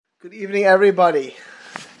Good evening, everybody.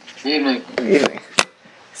 Evening. Good evening.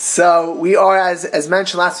 So we are, as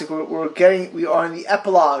mentioned last week, we are in the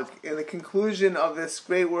epilogue, in the conclusion of this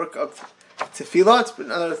great work of Tefillah. It's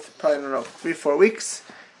been another probably 3-4 weeks,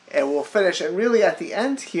 and we'll finish. And really, at the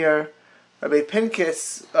end here, Rabbi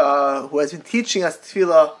Pincus, who has been teaching us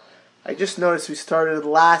Tefillah, I just noticed we started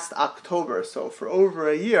last October, so for over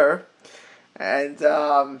a year, and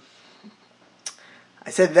I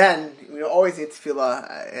said then, we always need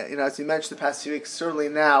tefillah. As we mentioned the past few weeks, certainly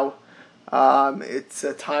now, it's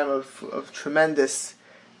a time of tremendous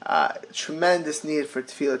need for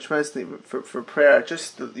tefillah, tremendous need for prayer.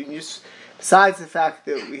 Just besides the fact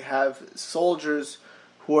that we have soldiers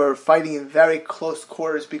who are fighting in very close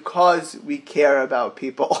quarters because we care about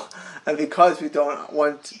people and because we don't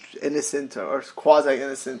want innocent or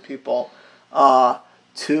quasi-innocent people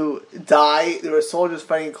to die. There are soldiers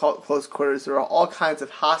fighting in close quarters. There are all kinds of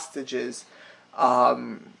hostages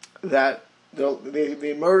that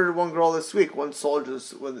they murdered one girl this week, one soldier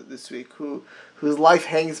this week, whose life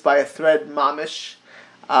hangs by a thread, mamish.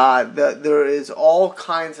 There is all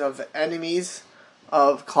kinds of enemies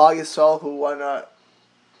of Klal Yisrael who want to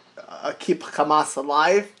keep Hamas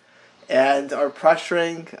alive and are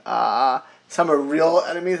pressuring. Some are real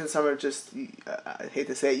enemies, and some are just, I hate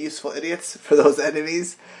to say it, useful idiots for those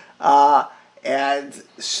enemies. And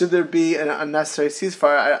should there be an unnecessary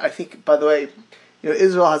ceasefire? I think, by the way,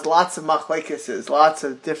 Israel has lots of machlekes, lots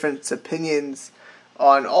of different opinions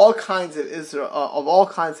on all kinds of all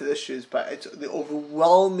kinds of issues. But it's the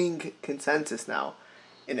overwhelming consensus now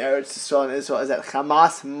in Eretz Yisrael and Israel is that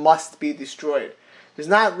Hamas must be destroyed. There's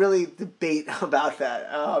not really debate about that.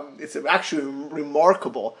 It's actually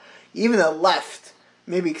remarkable. Even the left,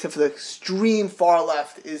 maybe except for the extreme far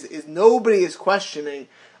left, is nobody is questioning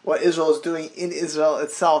what Israel is doing in Israel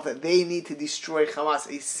itself, that they need to destroy Hamas.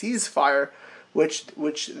 A ceasefire, which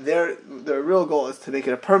their real goal is to make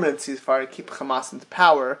it a permanent ceasefire, to keep Hamas into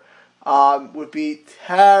power, would be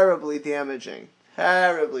terribly damaging.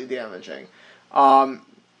 Terribly damaging. So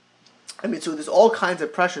there's all kinds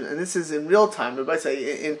of pressure, and this is in real time. Everybody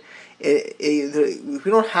say if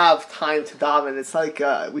we don't have time to daven, it's like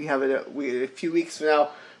we have a few weeks from now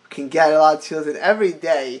we can get a lot of tefillas, and every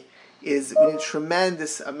day is a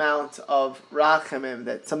tremendous amount of rachamim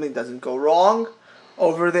that something doesn't go wrong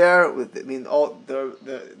over there.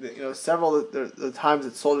 Several of the times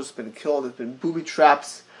that soldiers have been killed, there's been booby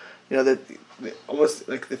traps. Almost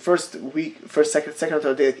like the second or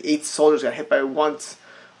third day, like 8 soldiers got hit by once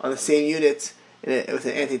on the same unit. It was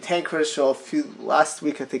an anti-tank ritual. Last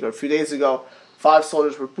week, I think, or a few days ago, 5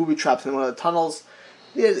 soldiers were booby trapped in one of the tunnels.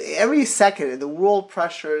 Every second, the world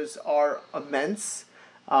pressures are immense.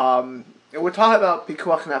 And we're talking about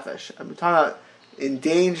pikuach nefesh. We're talking about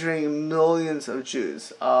endangering millions of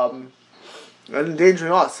Jews. And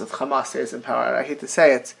endangering us if Hamas stays in power. And I hate to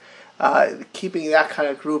say it. Keeping that kind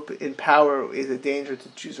of group in power is a danger to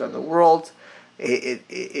Jews around the world.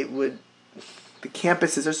 It would... The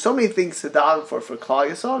campuses, there's so many things to daven for Klal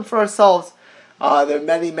Yisrael and for ourselves. There are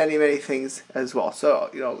many, many, many things as well. So,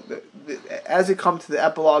 as we come to the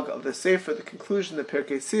epilogue of the Sefer, the conclusion, the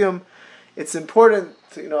Pirkei Siyum, it's important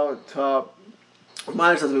to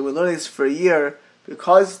remind ourselves we've been learning this for a year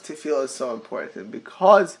because Tefillah is so important and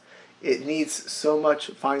because it needs so much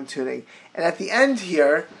fine-tuning. And at the end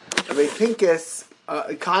here, Rabbi Pincus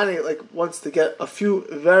kind of wants to get a few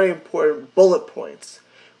very important bullet points,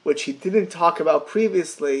 which he didn't talk about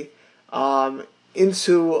previously,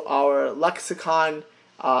 into our lexicon,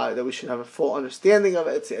 that we should have a full understanding of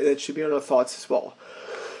it. It should be on our thoughts as well.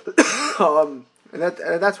 And that's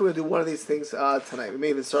what we're going to do one of these things tonight. We may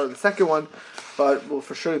even start on the second one, but we'll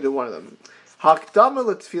for sure do one of them. Hakdama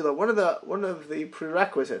l'tefillah, one of the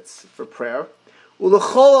prerequisites for prayer,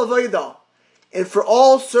 u'lechol avodah, and for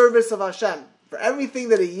all service of Hashem, for everything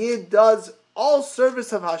that a yid does, all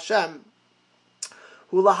service of Hashem.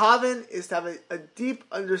 Hulahavin is to have a deep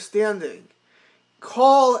understanding.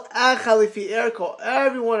 Call echalifi erko,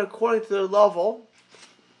 everyone according to their level.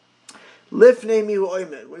 Lifnei mi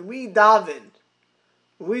oimed. When we daven,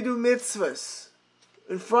 when we do mitzvahs,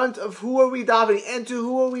 in front of who are we davening, and to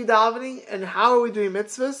who are we davening, and how are we doing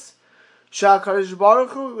mitzvahs? Sha'akadosh Baruch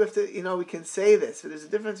Hu, we have to, we can say this. But there's a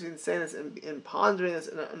difference between saying this and pondering this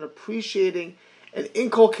and appreciating and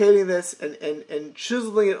inculcating this and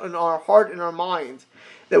chiseling it in our heart and our mind,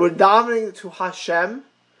 that we're davening to Hashem,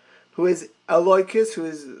 who is Eloikis, who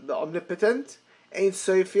is the omnipotent, Ein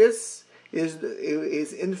Sofius,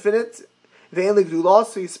 is infinite, Ve'en L'Gdulah,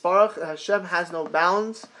 so Yisparach, Hashem has no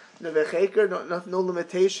bounds, no vecheker, no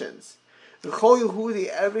limitations. V'chol Yehudi,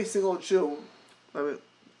 every single Jew, V'chol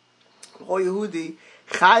Yehudi,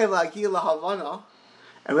 Chai L'Agi L'Havana,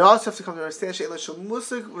 And we also have to come to understand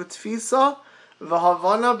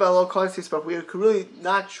we could really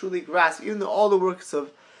not truly grasp, even though all the works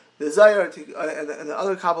of the Zohar and the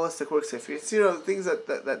other Kabbalistic works, if you see the things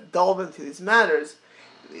that delve into these matters,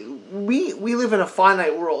 we live in a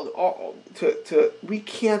finite world. We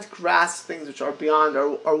can't grasp things which are beyond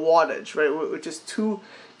our wattage, right? Which is too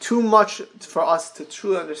much for us to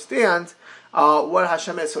truly understand what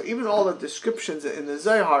Hashem is. So even all the descriptions in the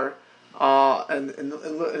Zohar and in the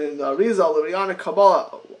Arizal, the Riyana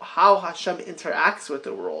Kabbalah, how Hashem interacts with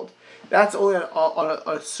the world, that's only on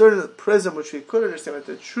a certain prism which we could understand. But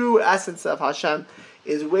the true essence of Hashem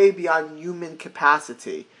is way beyond human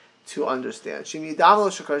capacity to understand. If you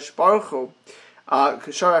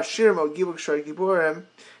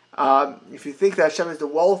think that Hashem is the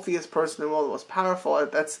wealthiest person in the world, the most powerful,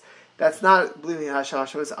 that's not believing in Hashem.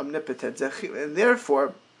 Hashem is omnipotent, and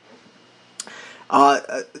therefore,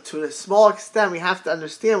 to a small extent, we have to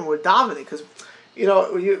understand when we're davening, because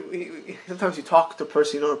sometimes you talk to a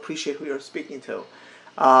person, you don't appreciate who you're speaking to.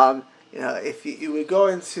 If you would go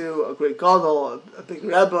into a great gadol, a big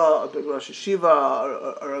rebbe, a big rosh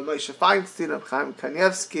yeshiva, or a Moshe Feinstein, a Chaim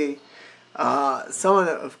Kanievsky, someone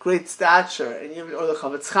of great stature, or the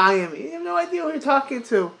Chavetz Chaim, you have no idea who you're talking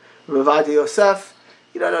to. Ravadi Yosef,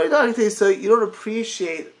 you don't know who you're talking to, so you don't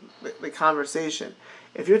appreciate the conversation.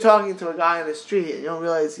 If you're talking to a guy on the street and you don't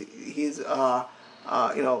realize he's a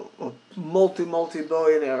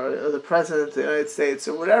multi-billionaire, or the president of the United States,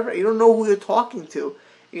 or whatever, you don't know who you're talking to,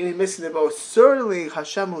 you're missing the boat. Certainly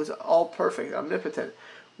Hashem, who's all perfect, omnipotent.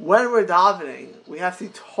 When we're davening, we have to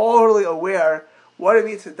be totally aware what it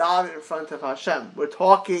means to daven in front of Hashem. We're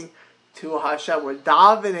talking to Hashem. We're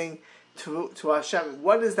davening to Hashem.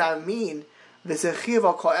 What does that mean? It's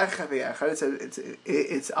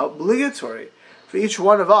obligatory for each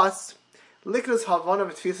one of us to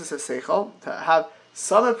have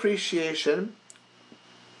some appreciation,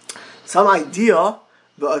 some idea,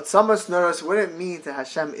 but some must notice what it means that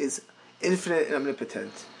Hashem is infinite and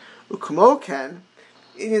omnipotent.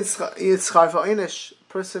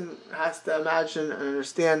 Person has to imagine and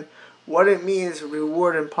understand what it means,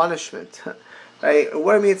 reward and punishment. Right?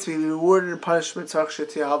 What it means to be rewarded and punishment. They're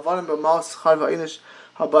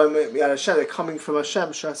coming from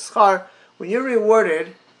Hashem. When you're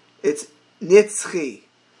rewarded, it's nitzchi,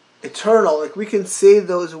 eternal. Like we can say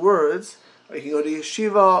those words, or you can go to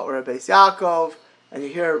yeshiva or a Beis Yaakov, and you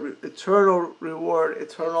hear eternal reward,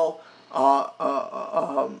 eternal.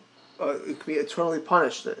 It can be eternally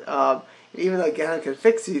punished. Even though Gehenna can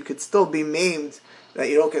fix you, you could still be maimed. That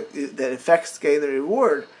you don't get that affects getting the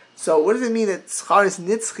reward. So what does it mean that schar is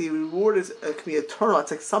nitzchi? Reward can be eternal.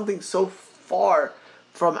 It's like something so far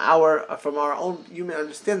from our own human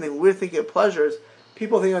understanding. We're thinking of pleasures.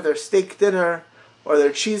 People think of their steak dinner, or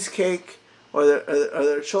their cheesecake, or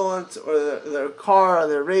their cholent, or their car, or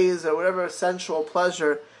their raise, or whatever sensual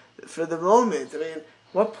pleasure for the moment. I mean,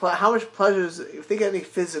 how much pleasures? If you think of any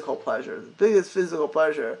physical pleasure, the biggest physical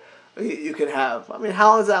pleasure you can have. I mean, how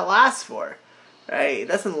long does that last for? Right? It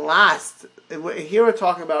doesn't last. Here we're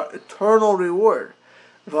talking about eternal reward.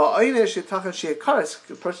 A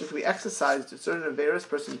person can be exercised. A certain various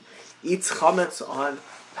person eats chametz on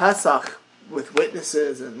Pesach with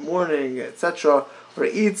witnesses and mourning, etc., or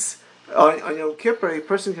eats on Yom Kippur. A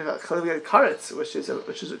person can get karetz, which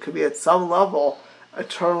could be at some level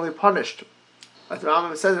eternally punished. As the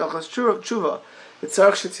Rambam says in Ochos Tshuva,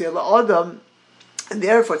 and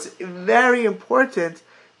therefore it's very important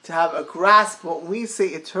to have a grasp when we say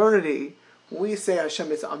eternity, when we say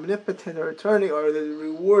Hashem is omnipotent or eternity, or the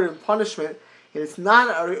reward and punishment, and it's not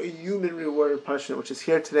a human reward and punishment which is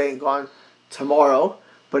here today and gone tomorrow,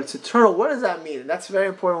 but it's eternal. What does that mean? And that's very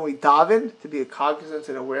important when we daven, to be cognizant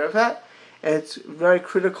and aware of that. And it's very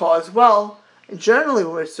critical as well. And generally,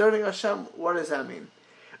 when we're serving Hashem, what does that mean?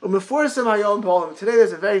 Today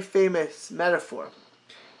there's a very famous metaphor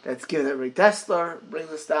that's given that Rick Dessler brings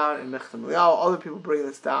this down, and Mechtam Liao, other people bring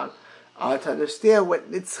this down, to understand what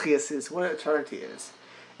nitzchias is, what eternity is.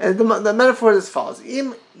 And the metaphor is as follows.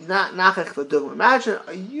 Imagine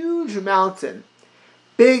a huge mountain,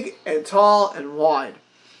 big and tall and wide.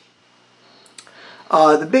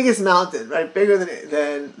 The biggest mountain, right? Bigger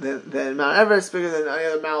than Mount Everest, bigger than any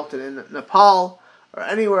other mountain in Nepal or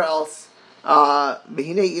anywhere else. Right?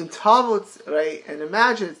 And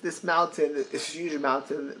imagine this mountain, this huge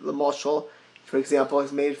mountain, the Moshel, for example,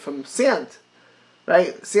 is made from sand,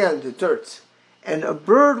 right? Sand, dirt. And a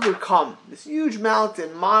bird would come, this huge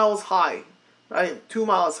mountain, miles high, right? 2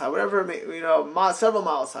 miles high, whatever, several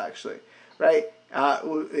miles high actually, right?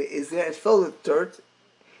 Is there? It's filled with dirt.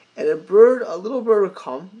 And a little bird would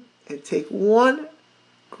come and take one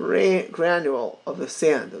granule of the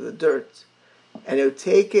sand, of the dirt, and it would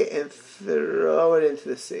take it and throw it into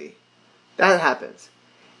the sea. That happens.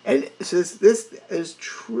 And so there's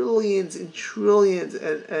trillions and trillions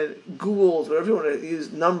and gools, whatever you want to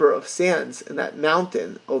use, number of sands in that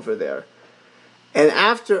mountain over there. And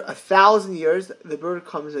after 1,000 years, the bird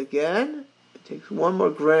comes again, takes one more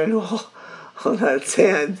granule on that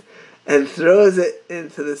sand, and throws it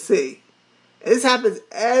into the sea. And this happens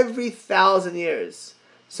every 1,000 years.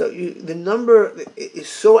 So the number is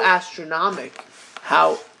so astronomical.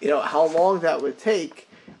 How long that would take.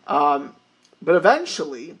 But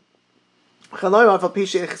eventually, you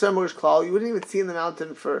wouldn't even see in the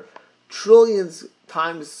mountain for trillions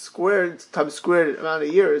times squared amount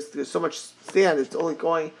of years. There's so much sand, it's only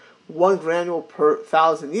going one granule per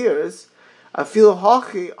 1,000 years. I feel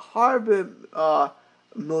hachi harbe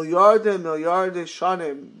miljarde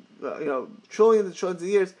shanim, trillions and trillions of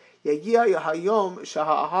years.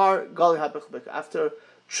 After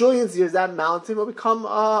trillions of years, that mountain will become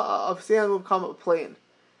of sand will become a plain.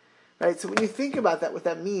 Right, so when you think about that, what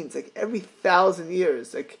that means, like every 1,000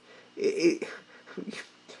 years, like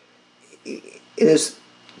there's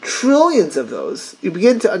trillions of those. You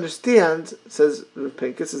begin to understand, says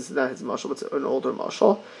Pincus, this is not his mashal, but it's an older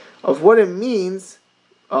mashal, of what it means,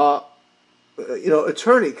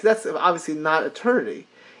 eternity, because that's obviously not eternity.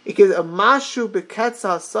 It gives a mashu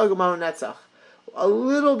beketzah sagamanu netzach, a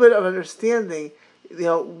little bit of understanding,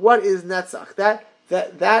 what is netzach.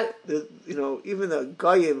 That even the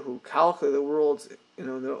Goyim who calculate the worlds, in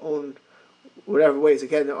their own whatever ways.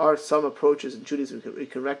 Again, there are some approaches in Judaism we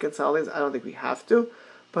can reconcile things. I don't think we have to,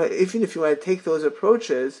 but even if you want to take those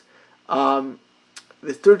approaches, the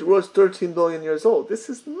world's 13 billion years old. This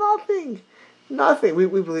is nothing. We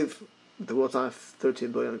believe the world's not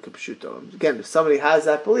 13 billion kipshuto. Again, if somebody has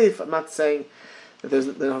that belief, I'm not saying that they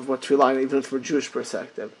don't have what to rely on, even from a Jewish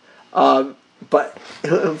perspective. But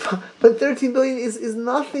 13 billion is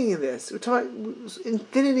nothing in this. We're talking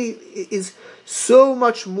infinity is so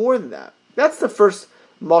much more than that. That's the first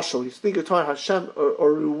mashal. You think you're talking Hashem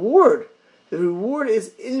or reward. The reward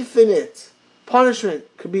is infinite. Punishment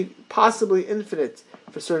could be possibly infinite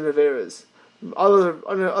for certain averas. Other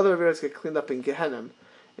averas get cleaned up in Gehenna,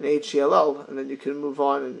 in HELL, and then you can move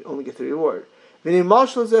on and only get the reward. That's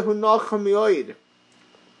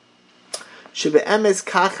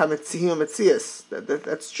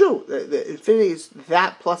true. The infinity is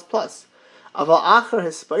that plus. But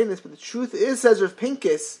the truth is, says Rav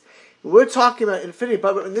Pincus, we're talking about infinity,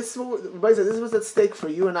 but this is what's at stake for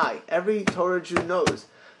you and I. Every Torah Jew knows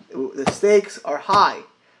the stakes are high.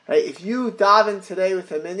 Right? If you daven today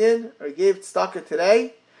with a minyan, or gave tzedakah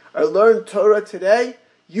today, or learned Torah today,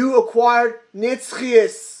 you acquired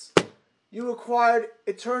nitzchias. You acquired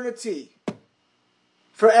eternity.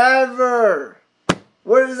 Forever.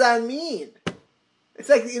 What does that mean? It's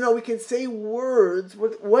like, we can say words.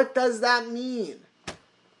 What does that mean?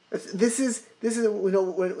 This is when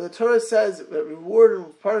the Torah says reward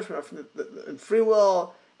and punishment are from and free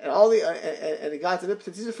will and all the and the God's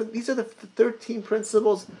omnipotence. These are the 13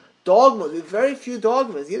 principles, dogmas. We have very few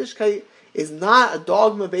dogmas. Yiddishkeit is not a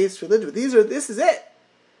dogma-based religion. This is it.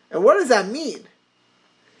 And what does that mean?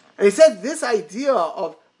 And he said this idea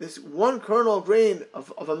of this one kernel of grain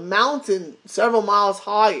of a mountain several miles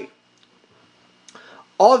high,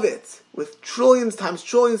 of it, with trillions times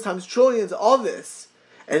trillions times trillions of this,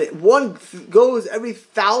 and one goes every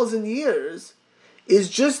 1,000 years, is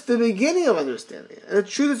just the beginning of understanding. And the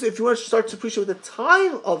truth is, if you want to start to appreciate what the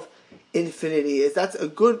time of infinity is, that's a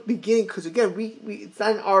good beginning, because again, it's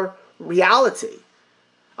not in our reality.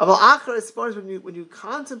 When you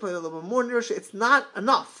contemplate a little bit more, it's not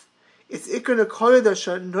enough. It's ikar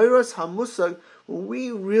nekoyedasha noiros hamusag. When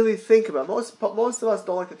we really think about most of us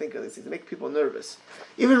don't like to think of these things. They make people nervous.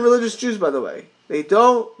 Even religious Jews, by the way, they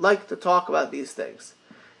don't like to talk about these things.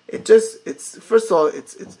 It's first of all,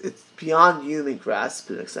 it's beyond human grasp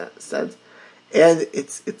in a sense, and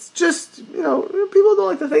it's just people don't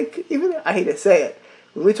like to think. Even I hate to say it,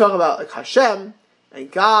 when we talk about like Hashem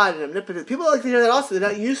and God and omnipotence, people don't like to hear that. Also, they're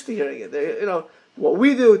not used to hearing it. They what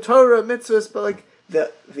we do, Torah, mitzvahs, but like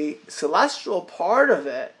the celestial part of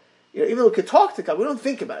it. Even we could talk to God, we don't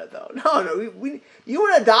think about it though. No. You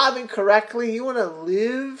want to daven correctly, you want to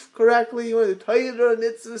live correctly, you want to do Torah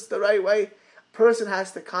mitzvahs the right way. A person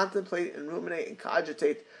has to contemplate and ruminate and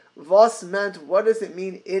cogitate. Vos meant, what does it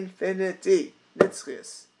mean? Infinity,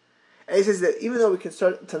 nitzchias. And he says that even though we can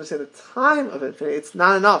start to understand the time of infinity, it's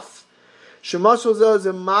not enough. Shemashal zel is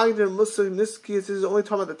a magdir muslim nitzchias. This is only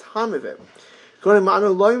talking about the time of it. We know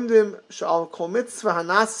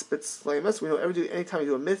anytime you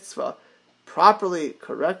do a mitzvah, properly,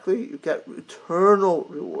 correctly, you get eternal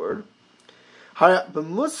reward. We talk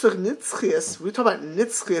about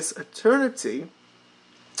nitzchias, eternity.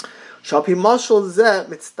 Shalpi mashal zeh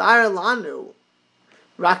mitzdayer lanu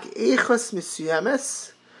rak echos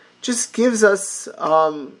misyemes, just gives us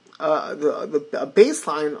a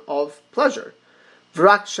baseline of pleasure.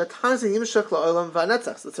 That's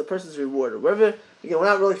a person's reward. Wherever, again, we're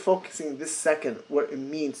not really focusing this second what it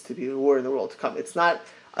means to be rewarded in the world to come. It's not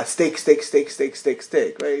a steak,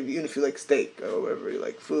 right? Even if you like steak or whatever you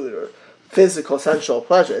like, food or physical, sensual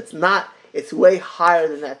pleasure. It's not. It's way higher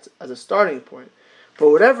than that as a starting point.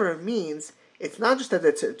 But whatever it means, it's not just that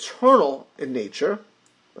it's eternal in nature.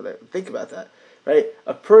 Think about that, right?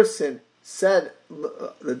 A person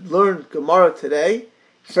learned Gemara today,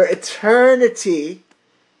 for eternity,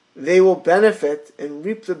 they will benefit and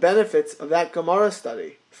reap the benefits of that Gemara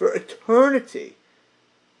study. For eternity.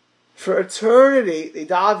 For eternity, they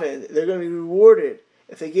daven, they're going to be rewarded.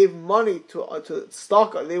 If they gave money to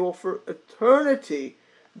stock, they will for eternity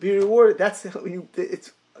be rewarded. It's an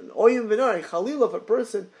oyim v'nar, chalil, if a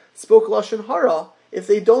person spoke lashon hara, if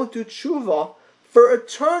they don't do tshuva, for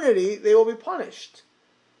eternity they will be punished,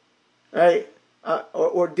 right?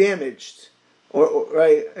 Or damaged, or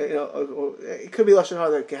right? Or it could be lashon hara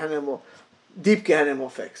that deep Gehenna will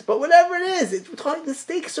fix. But whatever it is, the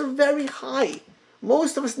stakes are very high.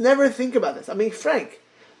 Most of us never think about this. I mean, frank.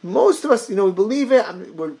 Most of us, we believe it.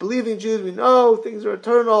 We're believing Jews. We know things are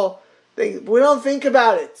eternal. We don't think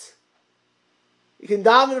about it. You can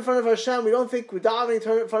daven in front of Hashem. We don't think we're davening in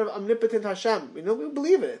front of omnipotent Hashem. We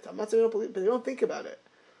believe in it. I'm not saying we don't believe it, but we don't think about it.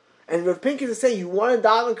 And Rav Pinkus is saying, you want to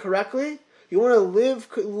daven correctly? You want to live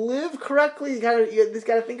correctly? You just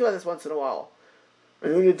got to think about this once in a while.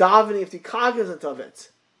 And when you're davening, you have to be cognizant of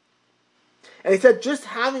it. And he said, just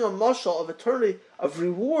having a mashal of eternity, of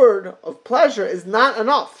reward, of pleasure, is not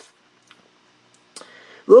enough.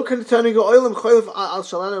 Right?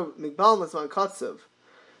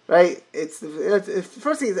 It's the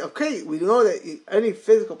first thing is, okay, we know that any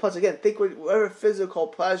physical pleasure, again, think whatever physical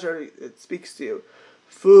pleasure it speaks to you.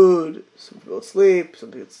 Food, some people sleep, some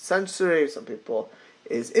people it's sensory, some people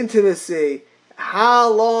is intimacy. How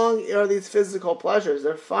long are these physical pleasures?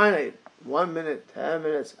 They're finite. 1 minute, 10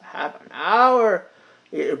 minutes, half an hour.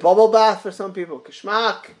 You get your bubble bath for some people,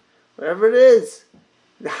 kishmak, whatever it is.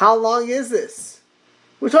 How long is this?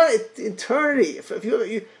 We're talking eternity. If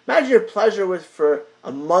you imagine your pleasure was for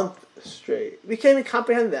a month straight, we can't even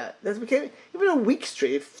comprehend that. Even a week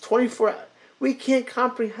straight, 24 hours. We can't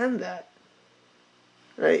comprehend that,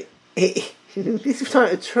 right? We're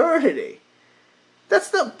talking eternity. But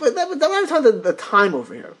I'm talking the time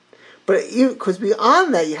over here. But because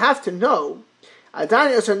beyond that, you have to know,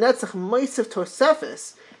 that's,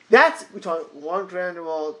 we're talking 1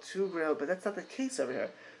 granule, 2 granule, but that's not the case over here.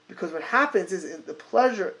 Because what happens is the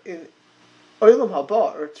pleasure in Olam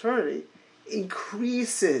Haba, or eternity,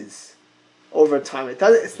 increases over time.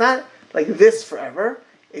 It's not like this forever.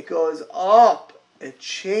 It goes up, it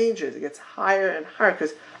changes, it gets higher and higher,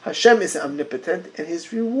 because Hashem is omnipotent, and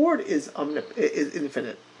His reward is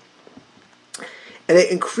infinite. And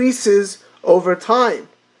it increases over time.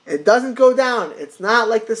 It doesn't go down. It's not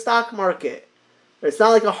like the stock market. It's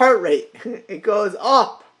not like a heart rate. It goes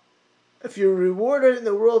up. If you're rewarded in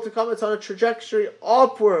the world to come, it's on a trajectory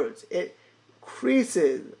upwards. It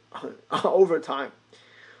increases over time.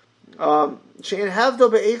 The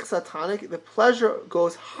pleasure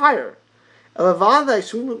goes higher.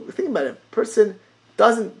 Think about it. A person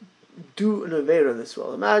doesn't do an Aveira in this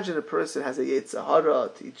world. Imagine a person has a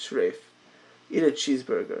Yetzirah to eat shreif. Eat a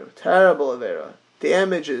cheeseburger. Terrible Avera.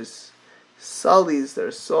 Damages, sullies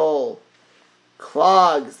their soul,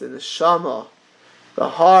 clogs the neshama,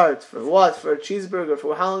 the heart. For what? For a cheeseburger.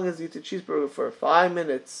 For how long does he eat a cheeseburger? For 5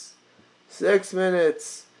 minutes, 6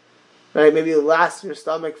 minutes. Right? Maybe it'll last in your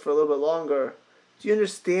stomach for a little bit longer. Do you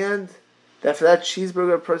understand that for that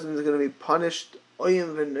cheeseburger, a person is going to be punished?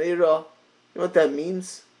 Oyim v'neira. You know what that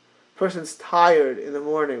means? A person's tired in the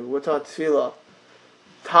morning. We're talking tefillah.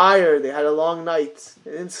 Tired, they had a long night,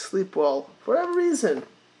 they didn't sleep well, for whatever reason.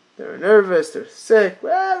 They're nervous, they're sick,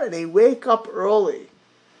 and they wake up early.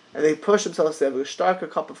 And they push themselves to have a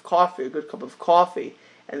good cup of coffee,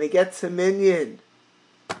 and they get to minyan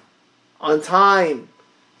on time.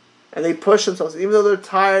 And they push themselves. Even though they're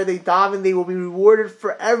tired, they daven, they will be rewarded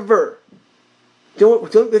forever.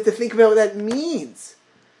 Don't have to think about what that means.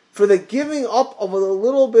 For the giving up of a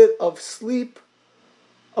little bit of sleep,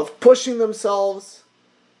 of pushing themselves,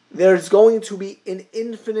 there's going to be an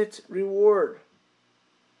infinite reward.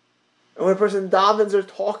 And when a person davens, they're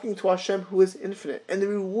talking to Hashem who is infinite. And the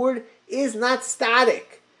reward is not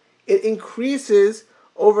static. It increases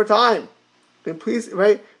over time. Been pleased,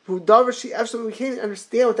 right? We can't even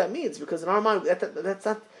understand what that means because in our mind that's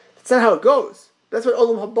not how it goes. That's what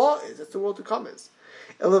Olam Haba is. That's the world to come is.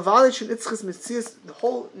 The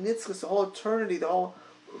whole nitzchus, the whole eternity, the whole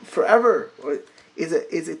forever is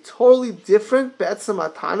a totally different be'etzem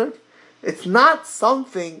atanav. It's not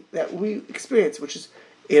something that we experience, which is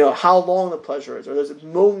how long the pleasure is, or there's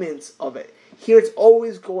moments of it. Here it's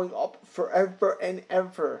always going up forever and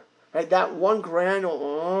ever. Right? That one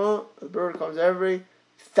granule, the bird comes every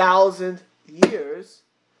 1,000 years.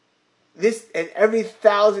 This and every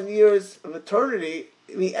 1,000 years of eternity,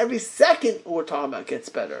 every second we're talking about gets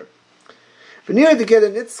better. But near together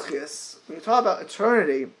nitzchis, when you talk about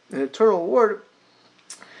eternity, an eternal word,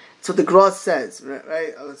 that's what the Gra says,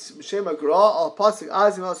 right? Shem Gra al pasuk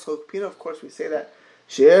azim al schokpina. Of course, we say that.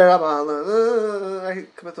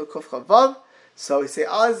 So we say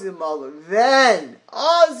azim al. Then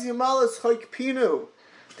azim al schokpinu.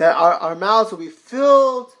 That our mouths will be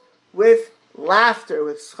filled with laughter,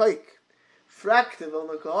 with schok. Fraktiv on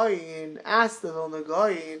the goyin, ask the on the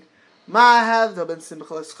goyin. Ma have the ben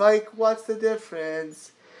simcha l'schok. What's the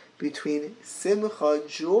difference between simcha,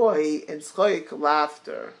 joy, and schok,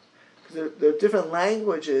 laughter? Because there are different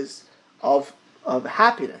languages of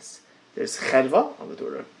happiness. There's cherva on the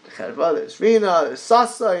daughter. Cherva. There's rina. There's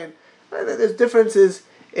sasa. And there's differences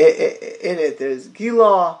in it. There's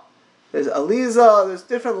gila. There's aliza. There's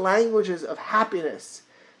different languages of happiness.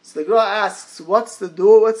 So the Gra asks, what's the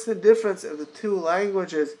difference of the two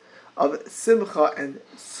languages of simcha and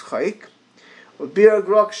schok? Bir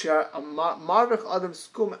grokshar marvich adam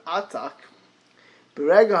skum atak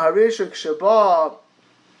berega harishuk shaba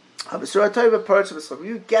habisura parts of the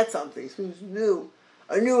you get something, something new,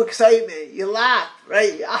 a new excitement. You laugh,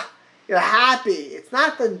 right? You're happy. It's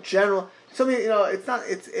not the general. Something it's not.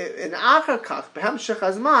 It's an achar behem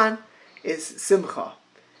shechazman is simcha.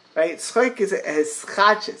 Right, schok is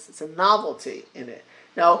chachis. It's a novelty in it.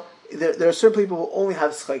 Now, there are certain people who only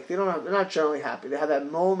have schok. They're not generally happy. They have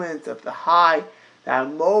that moment of the high,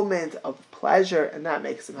 that moment of pleasure, and that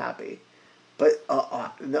makes them happy. But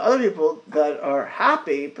the other people that are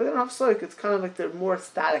happy, but they don't have schok, it's kind of like they're more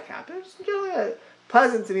static happy. It's generally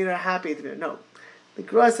pleasant to me, or happy to me. No, the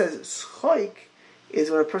Gra says schok is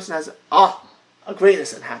when a person has a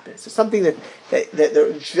greatness and happiness. It's something that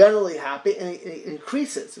they're generally happy, and it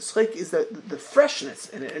increases. The schok is the freshness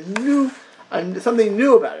in it, something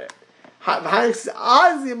new about it.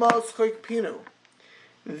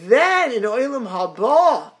 Then in Olam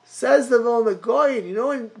Haba, says the Vilna Goyen,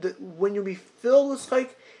 when you be filled with schok,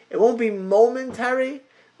 it won't be momentary.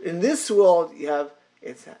 In this world, you have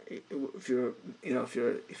if your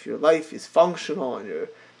life is functional and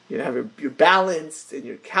you're balanced and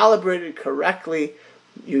you're calibrated correctly,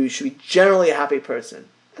 you should be generally a happy person.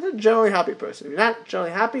 As a generally happy person. If you're not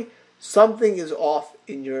generally happy, something is off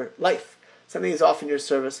in your life. Something is off in your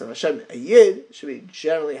service of Hashem. A Yid should be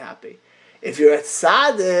generally happy. If you're a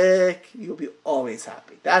tzaddik, you'll be always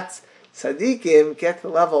happy. That's tzaddikim get to the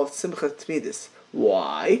level of simchat tmidis.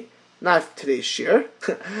 Why? Not today's shir,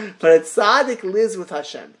 but a tzaddik lives with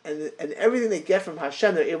Hashem, and everything they get from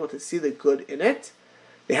Hashem, they're able to see the good in it.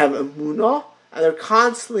 They have emunah, and they're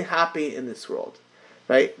constantly happy in this world,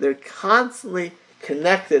 right? They're constantly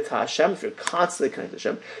connected to Hashem. If you're constantly connected to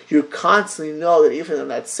Hashem, you constantly know that even on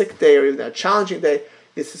that sick day or even that challenging day,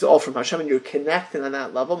 this is all from Hashem, and you're connected on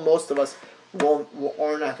that level. Most of us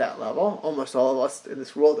aren't at that level. Almost all of us in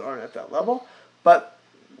this world aren't at that level, but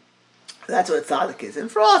that's what a tzaddik is.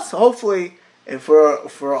 And for us, hopefully, if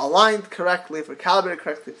we're aligned correctly, if we're calibrated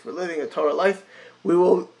correctly, if we're living a Torah life, we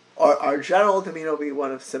will. Our general demeanor will be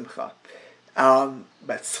one of simcha.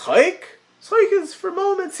 But schok is for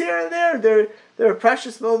moments here and there. There are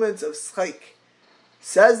precious moments of schok.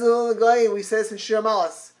 Says the Vilna Gaon, we say this in Shir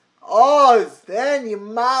Malas. Then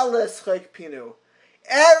yimala schok pinu.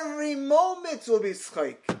 Every moment will be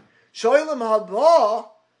schok. Shoilam haba,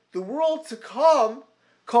 the world to come,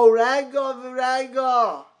 kol raga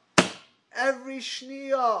v'raga. Every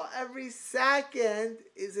shniya, every second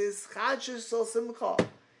is his chachis sol simcha.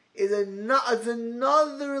 Is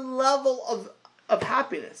another level of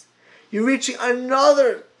happiness. You're reaching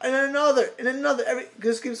another and another and another.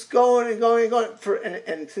 Just keeps going and going and going.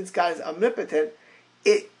 And since God is omnipotent,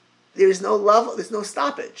 there's no level, there's no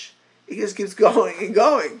stoppage. It just keeps going and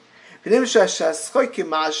going.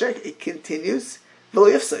 It continues,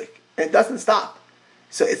 and it doesn't stop.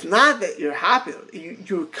 So it's not that you're happy.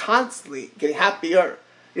 You're constantly getting happier.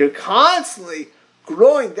 You're constantly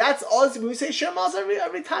growing. That's awesome. We say Shir Malas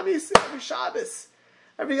every time you say, every Shabbos,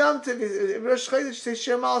 every Yom Tov, every Rosh Chodesh, you say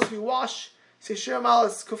Shir Malas. We wash. Say Shir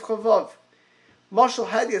Malas Kuf Chavav. Marshal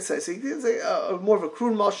Hadiyat says, so he gives more of a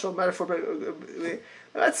crude marshal metaphor, but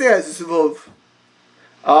let's say as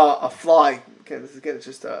a fly. Again, it's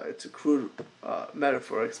just it's a crude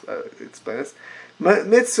metaphor. Explain this.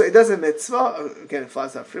 Mitzvah, it doesn't mitzvah. Again, it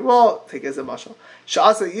flies not free will. Take it as a marshal.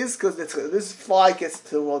 Sha'asa yizkos, this fly gets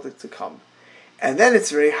to the world to come, and then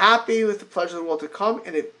it's very happy with the pleasure of the world to come,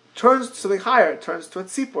 and it turns to something higher. It turns to a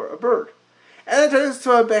tzipor, a bird, and then it turns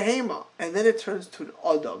to a behema, and then it turns to an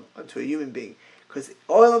adam, to a human being. Because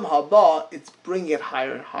olam haba, it's bringing it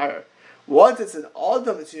higher and higher. Once it's an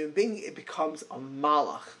adam, it's a human being, it becomes a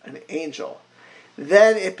malach, an angel.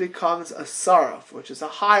 Then it becomes a saraf, which is a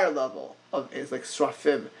higher level of, it's like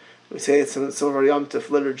srafim. We say it's in some of our Yom Tov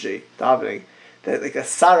liturgy, davening, that like a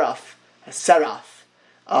seraph, a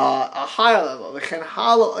higher level.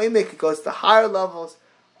 It goes to higher levels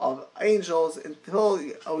of angels until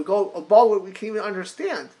we go above what we can even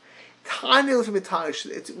understand.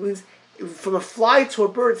 It means from a fly to a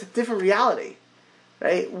bird, it's a different reality.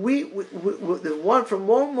 Right? We the one from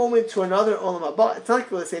one moment to another, olam haba. It's not like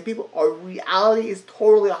we're the same people. Our reality is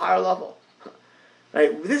totally a higher level.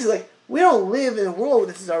 Right? This is like we don't live in a world where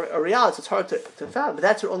this is our reality. So it's hard to fathom. But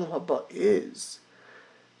that's what olam haba is.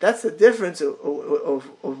 That's the difference of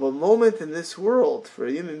a moment in this world for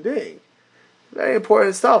a human being. Very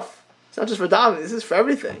important stuff. It's not just for davening. This is for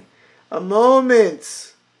everything. A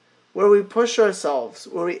moment where we push ourselves,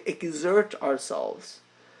 where we exert ourselves.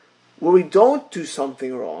 Where we don't do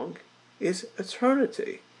something wrong is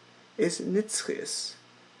eternity, is nitzchias.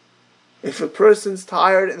 If a person's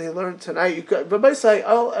tired and they learn tonight, you could. But by saying,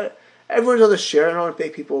 everyone's on the share. I don't want to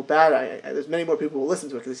make people bad. There's many more people who listen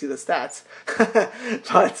to it because they see the stats.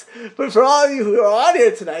 but for all of you who are on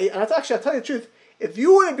here tonight, and I'll tell you the truth. If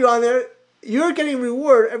you wouldn't be on there, you're getting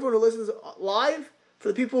reward. Everyone who listens live. For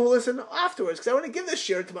the people who listen afterwards, because I want to give this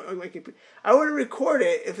share to my people. I want to record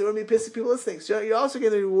it if there would be pissed people listening. So you're also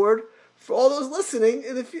getting a reward for all those listening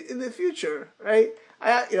in the future, right?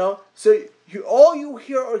 So all you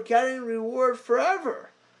hear are getting reward forever,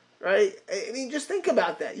 right? I mean, just think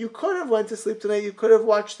about that. You could have went to sleep tonight. You could have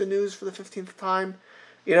watched the news for the 15th time,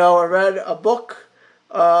 or read a book,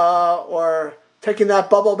 or taken that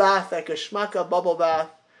bubble bath, like a shmaka bubble bath,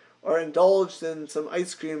 or indulged in some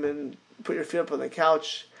ice cream and put your feet up on the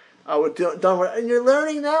couch. And you're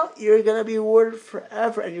learning now. You're going to be rewarded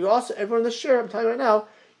forever. And you also, everyone on the share, I'm telling you right now,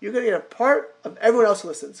 you're going to get a part of everyone else who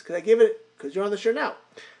listens. Because you're on the share now.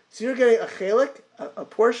 So you're getting a chelik, a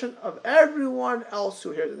portion of everyone else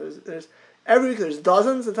who hears it. There's every week there's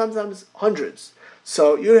dozens and sometimes hundreds.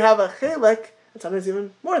 So you have a chelik, and sometimes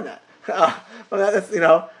even more than that.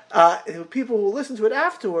 People who listen to it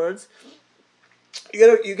afterwards,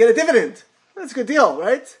 you get a dividend. That's a good deal,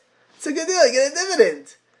 right? It's a good deal. You get a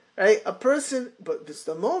dividend, right? A person, but it's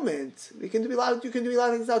the moment. You can do a lot of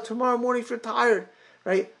things now. Tomorrow morning, if you're tired,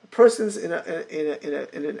 right? A person's in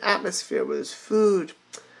an atmosphere where there's food,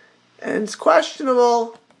 and it's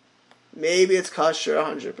questionable. Maybe it's kosher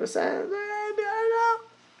 100%. Maybe I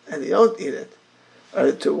don't know, and they don't eat it.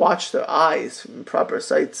 Or to watch their eyes from proper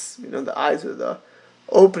sights. The eyes are the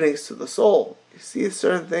openings to the soul. You see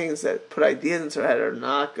certain things that put ideas into our head are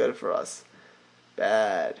not good for us.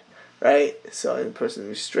 Bad. Right? So a person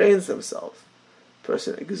restrains themselves. A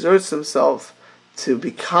person exerts himself to be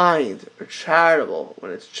kind or charitable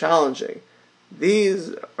when it's challenging.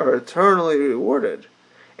 These are eternally rewarded.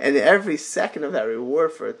 And every second of that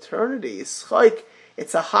reward for eternity is like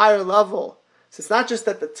it's a higher level. So it's not just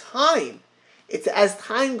at the time. It's as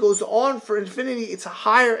time goes on for infinity, it's a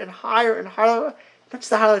higher and higher and higher. Not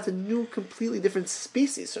just a higher, it's a new, completely different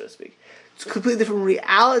species, so to speak. It's a completely different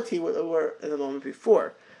reality what we were in the moment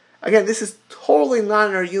before. Again, this is totally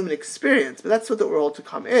not in our human experience, but that's what the world to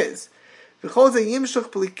come is. It's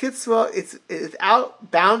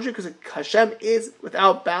without boundary, because Hashem is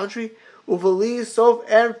without boundary, sof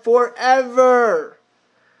and forever.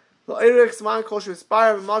 Right?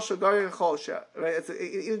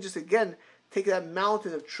 Even just again, take that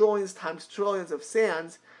mountain of trillions times trillions of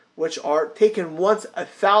sands, which are taken once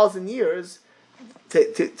 1,000 years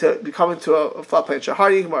to become into a flat plane.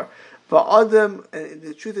 Shahar Yigmar. But Adam, and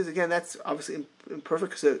the truth is, again, that's obviously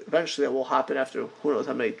imperfect because eventually that will happen after who knows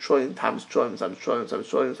how many trillions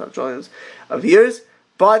of years.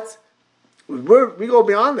 But we go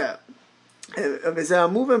beyond that. There's a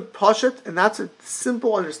movement Pashat, and that's a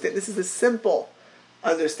simple understanding. This is a simple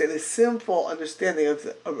understanding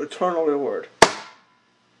of eternal reward.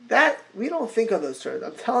 That we don't think of those terms.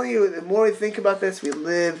 I'm telling you, the more we think about this, we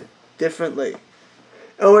live differently.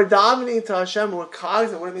 And we're davening to Hashem, we're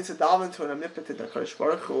cognizant of what it means to daven to an omnipotent HaKadosh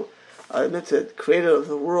Baruch Hu, omnipotent creator of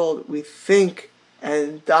the world. We think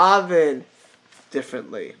and daven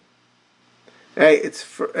differently. Right?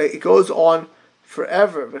 It goes on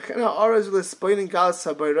forever.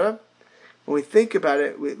 When we think about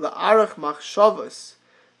it, we la'arach machshavos,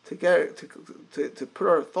 to put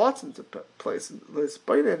our thoughts into place,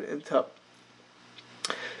 into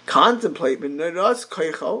contemplate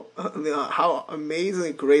how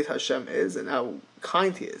amazingly great Hashem is and how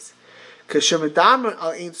kind He is. Because we're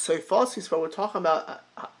talking about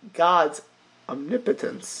God's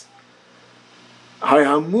omnipotence. We're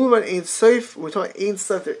talking Ein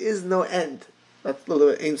Sof, there is no end. That's a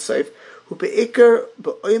little bit Ein Sof.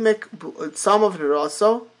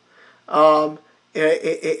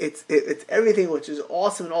 It's everything which is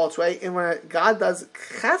awesome and all its way. And when God does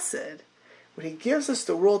chesed, when He gives us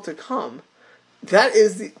the world to come, that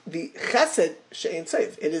is the chesed she'ein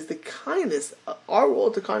sof. It is the kindness. Our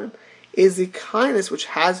world to come is the kindness which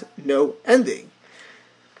has no ending.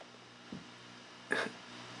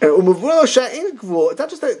 It's not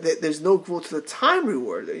just that there's no gvul to the time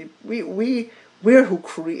reward. We're who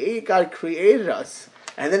create. God created us,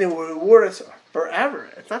 and then He will reward us forever.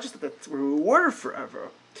 It's not just that we're rewarded forever.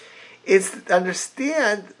 It's to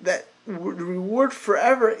understand that the reward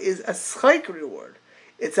forever is a schaik reward.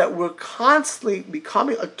 It's that we're constantly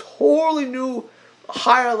becoming a totally new,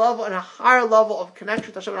 higher level and a higher level of connection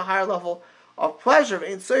with Hashem and a higher level of pleasure.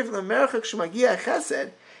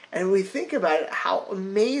 And we think about it, how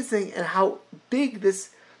amazing and how big this,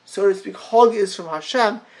 so to speak, hug is from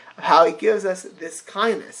Hashem, of how He gives us this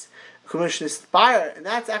kindness. And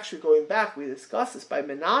that's actually going back, we discussed this, by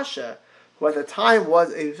Menashe, who at the time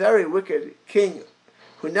was a very wicked king,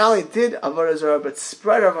 who not only did Avodah Zarah, but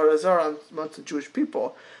spread Avodah Zarah amongst the Jewish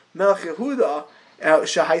people. Melech Yehuda,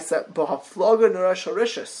 Shahaisa Bohafloga Nurash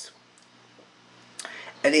Harishis.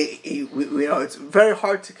 And it's very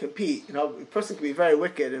hard to compete. A person can be very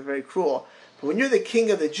wicked and very cruel. But when you're the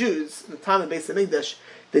king of the Jews, in the time of the Beis Hamikdash,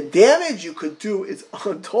 the damage you could do is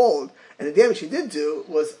untold. And the damage he did do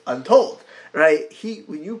was untold. Right?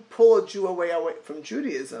 When you pull a Jew away from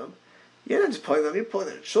Judaism, you're not just pulling them, you're pulling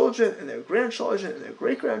their children and their grandchildren and their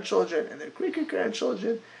great-grandchildren and their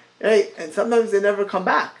great-great-grandchildren. Right? And sometimes they never come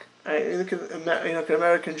back. Right? You look at an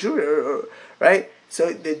American Jew, right?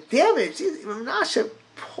 So the damage, Menashe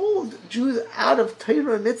pulled Jews out of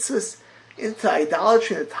Torah and mitzvahs into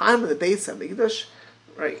idolatry in the time of the Beis Hamikdash,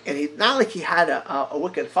 right? And he not like he had a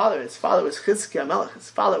wicked father. His father was Chizkiah Melech.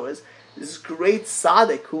 His father was this great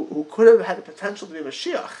tzaddik who could have had the potential to be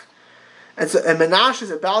Mashiach. And Menashe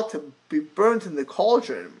is about to be burnt in the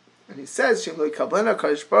cauldron. And he says, God,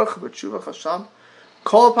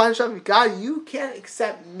 you can't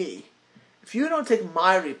accept me. If you don't take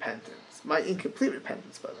my repentance, my incomplete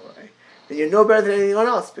repentance, by the way, then you're no better than anyone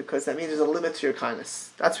else, because that means there's a limit to your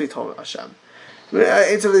kindness. That's what he told Hashem.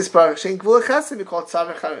 Into this because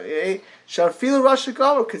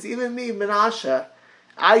even me, Menashe,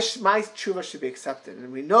 my tshuva should be accepted.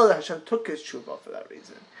 And we know that Hashem took his tshuva for that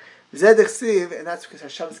reason. And that's because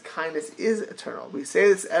Hashem's kindness is eternal. We say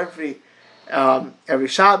this every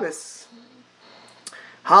Shabbos.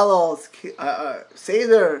 Halal,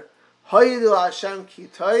 Seder, Hoyidu Hashem ki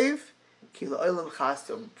toiv, ki la'olam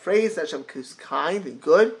chasdom. Praise Hashem is kind and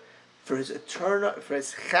good, for His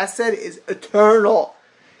chesed is eternal.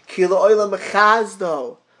 Ki la'olam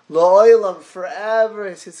chasdo, la'olam, forever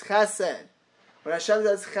is His chesed. When Hashem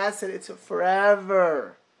does chesed, it's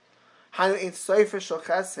forever. Hanu ein sofer shel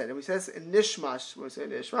chesed, and we say this in Nishmas. We say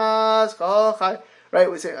Nishmas, kol chai.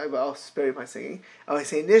 Right? We say, I'll spare you my singing. And we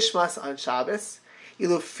say Nishmas on Shabbos.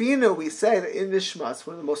 Ilufinu, we say that in Nishmas,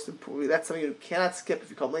 one of the most important, that's something you cannot skip if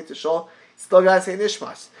you come late to Shul, you still gotta say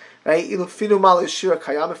Nishmas. Right? Ilufinu mal yishira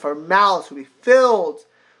kayam, if our mouths will be filled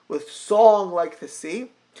with song like the sea.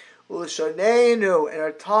 Ulishoneinu, and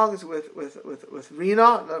our tongues with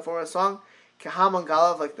Rina, another form of song, Kahaman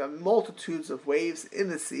Galav, like the multitudes of waves in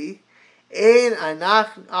the sea. Ein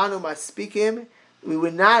anach anu maspikim, it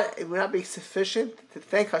would not be sufficient to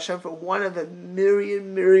thank Hashem for one of the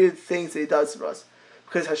myriad things that He does for us.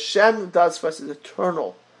 Because Hashem does for us is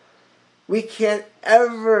eternal. We can't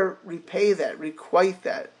ever repay that, requite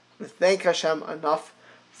that, or thank Hashem enough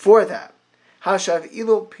for that. Hashav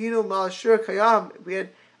ilu pinu malashur kayam, we had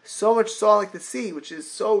so much song like the sea, which is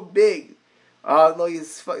so big. We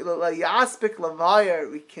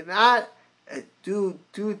cannot do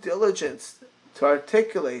due diligence to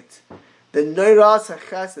articulate the neiras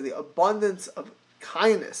hachesed, the abundance of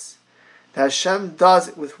kindness that Hashem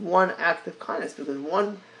does with one act of kindness, because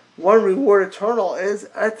one reward eternal is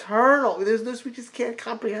eternal. We just can't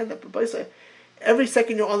comprehend that. But basically, every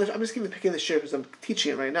second you're on this, I'm just picking the share because I'm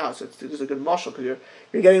teaching it right now, so there's a good mashal, because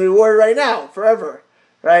you're getting rewarded right now, forever,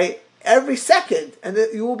 right? Every second, and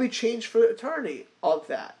that you will be changed for eternity of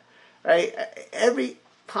that. right? Every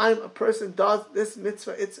time a person does this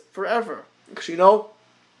mitzvah, it's forever. Because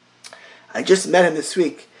I just met him this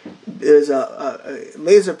week. There's a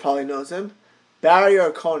Laser probably knows him, Barry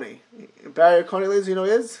Arconi. Barry Arconi, Laser, you know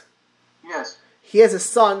who he is? Yes. He has a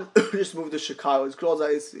son who just moved to Chicago. His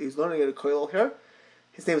girl's he's learning at a kollel here.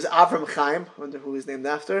 His name is Avram Chaim. I wonder who he's named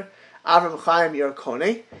after. Avram Chaim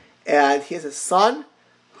Yarkoni. And he has a son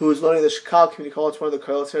who's learning the Chicago Community College. It's one of the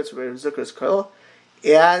kollels here. It's where Zucker's kollel.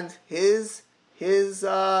 And his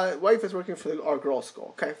wife is working for our girls'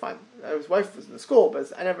 school. Okay, fine. His wife was in the school,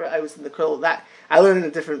 but I was in the kollel that I learned in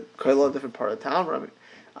a different kollel, a different part of town where I'm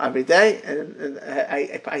every day, and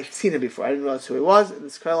I've seen him before. I didn't realize who he was in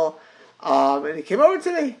this kollel, and he came over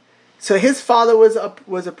to me. So his father was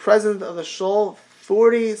a president of the shul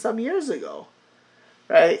 40 some years ago,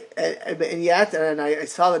 right? And yet, I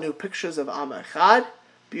saw the new pictures of Am Echad,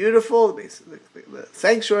 beautiful, the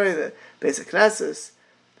sanctuary, the basic Knesset.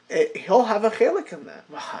 He'll have a chelik in that.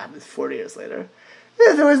 Well, 40 years later.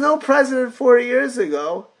 If there was no president 40 years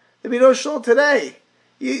ago, there'd be no shul today.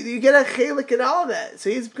 You get a chelik in all of that. So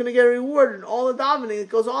he's going to get a reward in all the davening that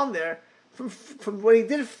goes on there from what he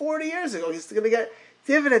did 40 years ago. He's going to get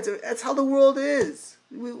dividends. That's how the world is.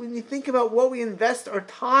 When you think about what we invest our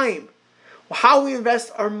time, how we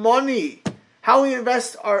invest our money, how we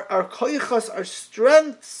invest our koichas, our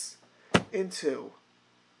strengths into,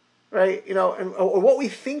 right? Or what we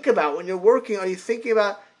think about when you're working. Are you thinking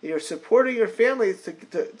about you're supporting your family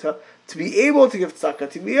to be able to give tzedakah,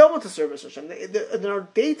 to be able to service Hashem? And our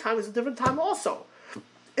daytime is a different time also,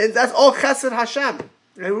 and that's all chesed Hashem.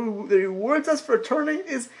 And the rewards us for turning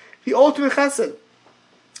is the ultimate chesed.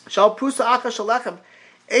 Shal prusa acha shalechem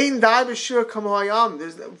ein dai b'shir kamo hayam.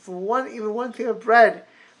 There's for one thing of bread,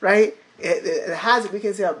 right? It has, we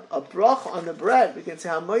can say a bracha on the bread. We can say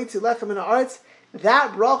hamoitzi lechem in the arts.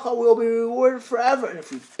 That bracha will be rewarded forever. And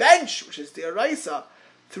if we bench, which is the Araisa,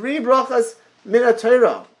 3 brachas min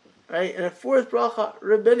Torah, right, and a 4th bracha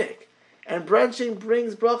rabbinic, and branching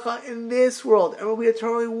brings bracha in this world, and will be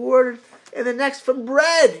eternally rewarded in the next from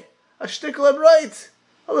bread, a shtickle of bright,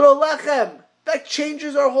 a little lechem. That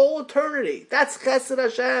changes our whole eternity. That's chesed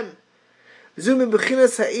Hashem. Zoom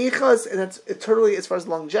bechinas ha'echas, and that's eternally as far as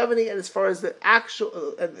longevity and as far as the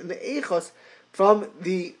actual and the echas from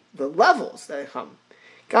the levels that come.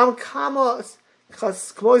 Gam kamos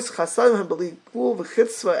kmois chasadim believe gul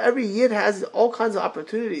v'chitzva. Every yid has all kinds of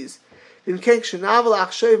opportunities. All the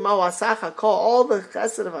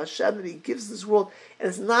chesed of Hashem that He gives this world, and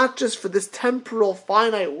it's not just for this temporal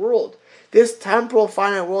finite world. This temporal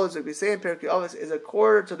finite world, as we say in Pirkei Avos, is a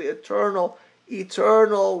quarter to the eternal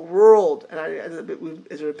world. And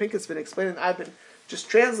as Rabbi Pink has been explaining, I've been just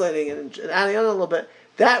translating and adding on a little bit.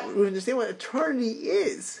 That we understand what eternity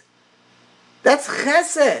is. That's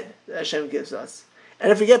chesed that Hashem gives us.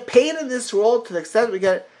 And if we get pain in this world to the extent we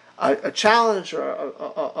get a challenge or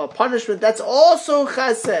a punishment, that's also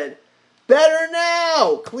chesed. Better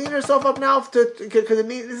now. Clean yourself up now because it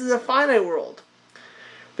means this is a finite world.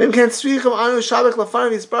 These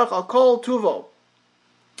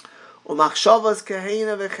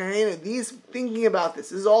thinking about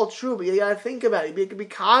this is all true, but you gotta think about it. You can be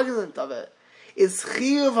cognizant of it. It's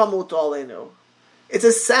chiyuv hamut aleinu. It's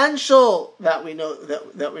essential that we know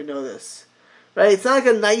that we know this, right? It's not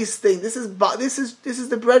like a nice thing. This is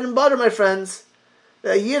the bread and butter, my friends.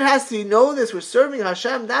 The yid has to know this. We're serving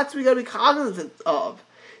Hashem. That's what we got to be cognizant of.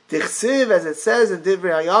 Dichsiv, as it says in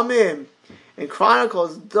Divrei Hayamim, in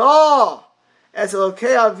Chronicles, Da, as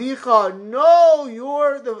Elokei Avicha, no,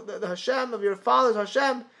 you're the Hashem of your father's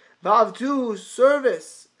Hashem. Va'avdu,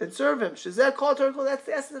 service and serve Him. Shezeh Kol Torah. That's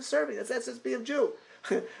the essence of serving. That's the essence of being a Jew.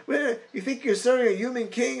 You think you're serving a human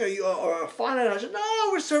king or a finite Hashem? No,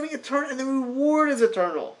 we're serving eternal, and the reward is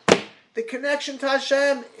eternal. The connection to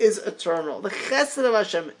Hashem is eternal. The chesed of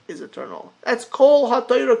Hashem is eternal. That's Kol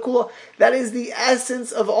HaTorah Kula. That is the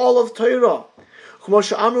essence of all of Torah.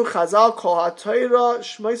 Amru Chazal, Kol HaTorah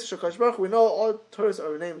Shmos Shakadosh Baruch Hu. We know all Torahs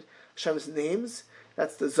are named Hashem's names.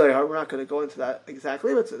 That's the Zohar. We're not going to go into that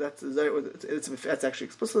exactly, but that's the Zohar. That's actually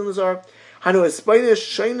explicit in the Zohar. Hanu Espainish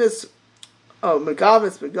Shainis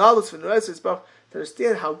Megavis Megalus V'Noresis Baruch, to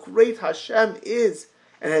understand how great Hashem is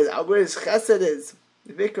and how great His chesed is.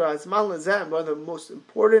 Vikar Azman Lazat, one of the most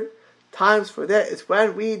important times for that is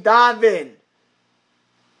when we daven.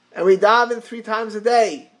 And we daven 3 times a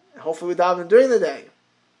day. And hopefully we daven during the day.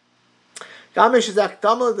 Gamish is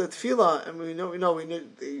akdama the tefillah, and we know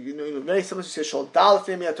very sometimes you say shal da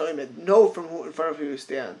lifnei miyatoim, know from who in front of who you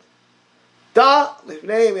stand. Da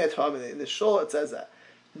lifnei miyatoim, in the shul it says that.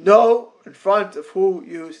 Know in front of who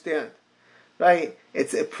you stand. Right?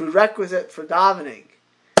 It's a prerequisite for davening.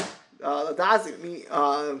 Ladazi me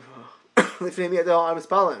Lifnei mi Adon Armis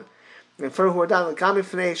Balin. And for who are down Gami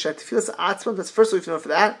Fnei Shatifilas Atzman, that's first we know for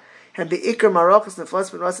that. And the Iker Marokas and Flas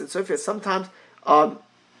Ben Ras and Sofia, sometimes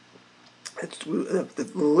it's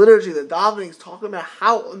the liturgy, the davening is talking about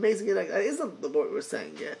how amazing it is. That isn't the Lord we're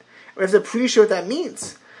saying it. We have to appreciate what that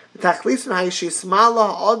means. We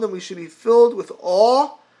should be filled with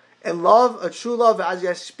awe and love, a true love,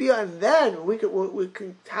 and then we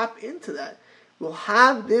can tap into that. We'll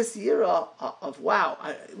have this year of wow,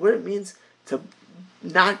 what it means to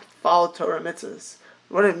not follow Torah mitzvahs.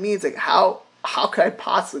 What it means, like how can I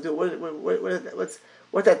possibly do it?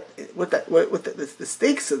 The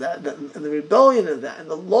stakes of that, and the rebellion of that, and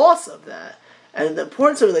the loss of that, and the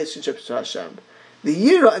importance of relationships to Hashem. The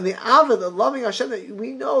Yira and the Ava, the loving Hashem, that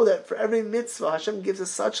we know that for every mitzvah, Hashem gives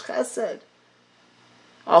us such chesed.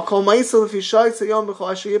 I'll call myself if you shayis sayom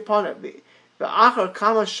b'chol asher yipon it. V'achar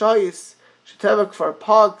kama shayis shetevak for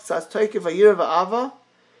pag sas toikiv v'yira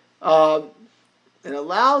v'ava. It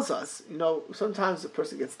allows us, sometimes the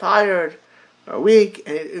person gets tired or weak,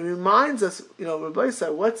 and it reminds us, Rabbi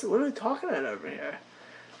said, what are we talking about over here?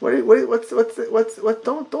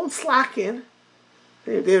 Don't slack in.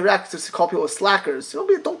 They react to call people slackers.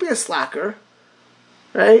 Don't be a slacker,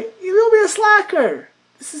 right? You don't be a slacker.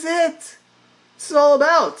 This is it. This is all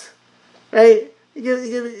about, right? You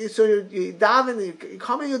daven. You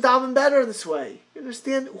come and you daven better this way. You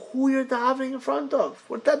understand who you're davening in front of,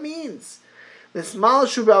 what that means. This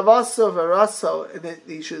malashu b'avaso v'raso, and that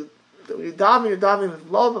when you're davening with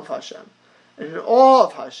love of Hashem and in awe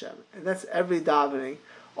of Hashem, and that's every davening.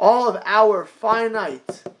 All of our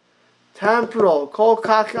finite, temporal, kol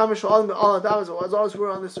kach yamish all as long as we're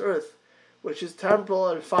on this earth, which is temporal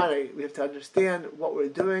and finite, we have to understand what we're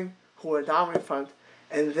doing, who we're davening in front,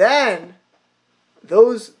 and then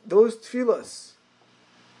those tefillos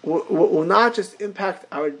will not just impact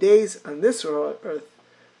our days on this earth.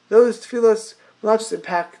 Those tefillos will not just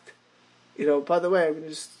impact, by the way,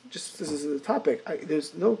 just this is the topic.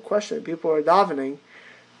 There's no question people are davening.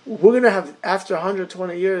 We're going to have, after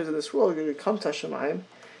 120 years in this world, we're going to come to Hashemayim.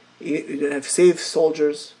 You're going to have saved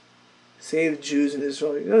soldiers, saved Jews in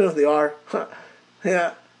Israel. You don't know who they are.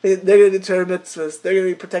 Yeah, they're going to do Torah mitzvahs. They're going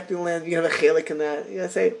to be protecting the land. You're going to have a chelik in that. You're going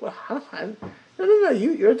to say, well, no.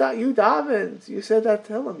 You davened. You said that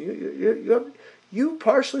to him. You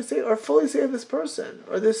partially save or fully save this person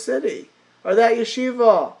or this city or that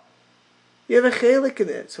yeshiva. You have a chelik in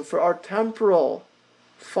it. So for our temporal,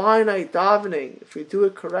 finite davening, if we do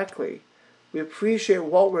it correctly, we appreciate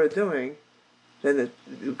what we're doing, then it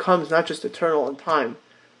becomes not just eternal in time,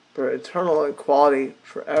 but eternal in quality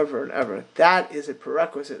forever and ever. That is a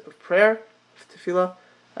prerequisite of prayer, of tefillah.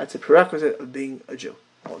 That's a prerequisite of being a Jew.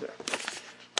 All there.